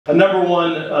A number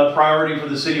one priority for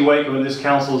the City of Waco and this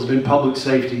council has been public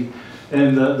safety.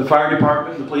 And the fire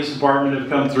department and the police department have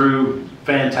come through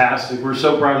fantastic. We're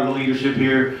so proud of the leadership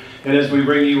here. And as we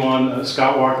bring you on,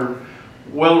 Scott Walker,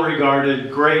 well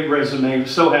regarded, great resume.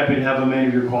 So happy to have a man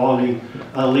of your quality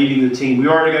leading the team. We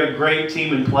already got a great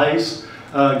team in place,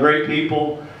 great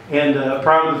people, and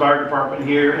proud of the fire department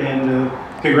here. And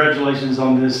congratulations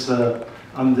on this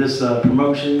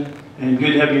promotion. And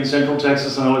good to have you in Central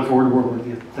Texas, and I look forward to working with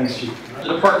you. Thanks, Chief.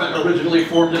 The department originally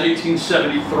formed in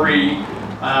 1873.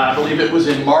 I believe it was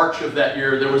in March of that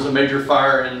year there was a major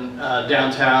fire in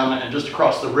downtown and just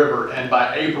across the river, and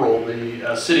by April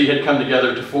the city had come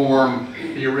together to form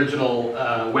the original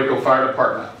Waco Fire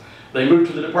Department. They moved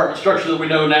to the department structure that we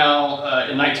know now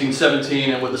in 1917,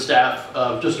 and with a staff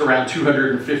of just around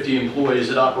 250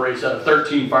 employees. It operates out of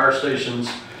 13 fire stations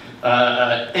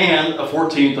and a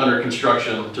 14th under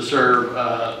construction to serve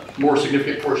a more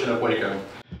significant portion of Waco.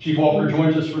 Chief Walker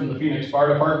joins us from the Phoenix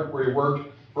Fire Department, where he worked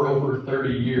for over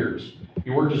 30 years. He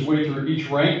worked his way through each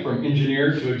rank from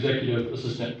engineer to executive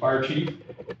assistant fire chief.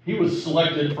 He was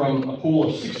selected from a pool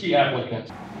of 60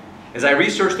 applicants. As I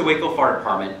researched the Waco Fire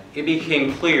Department, it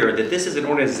became clear that this is an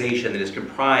organization that is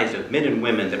comprised of men and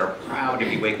women that are proud to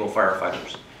be Waco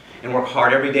firefighters and work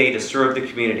hard every day to serve the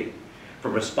community,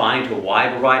 from responding to a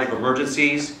wide variety of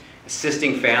emergencies,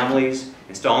 assisting families,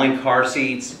 installing car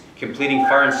seats, completing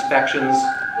fire inspections,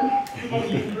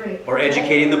 or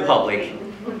educating the public.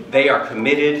 They are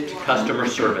committed to customer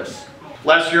service.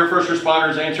 Last year, first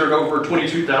responders answered over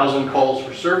 22,000 calls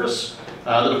for service.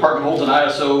 The department holds an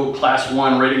ISO Class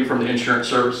 1 rating from the Insurance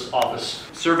Service Office.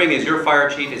 Serving as your fire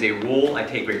chief is a role I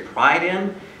take great pride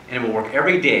in, and will work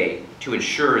every day to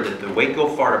ensure that the Waco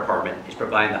Fire Department is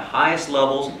providing the highest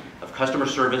levels of customer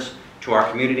service to our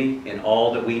community in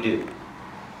all that we do.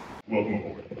 Welcome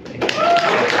aboard.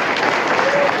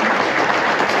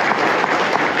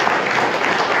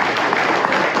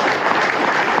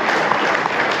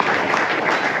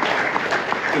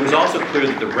 It was also clear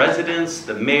that the residents,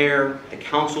 the mayor, the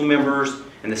council members,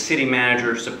 and the city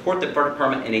manager support the fire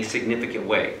department in a significant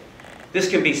way. This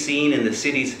can be seen in the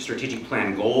city's strategic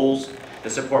plan goals, the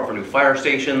support for new fire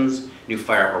stations, new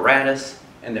fire apparatus,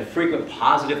 and the frequent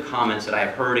positive comments that I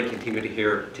have heard and continue to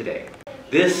hear today.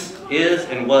 This is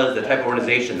and was the type of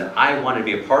organization that I wanted to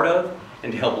be a part of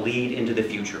and to help lead into the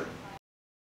future.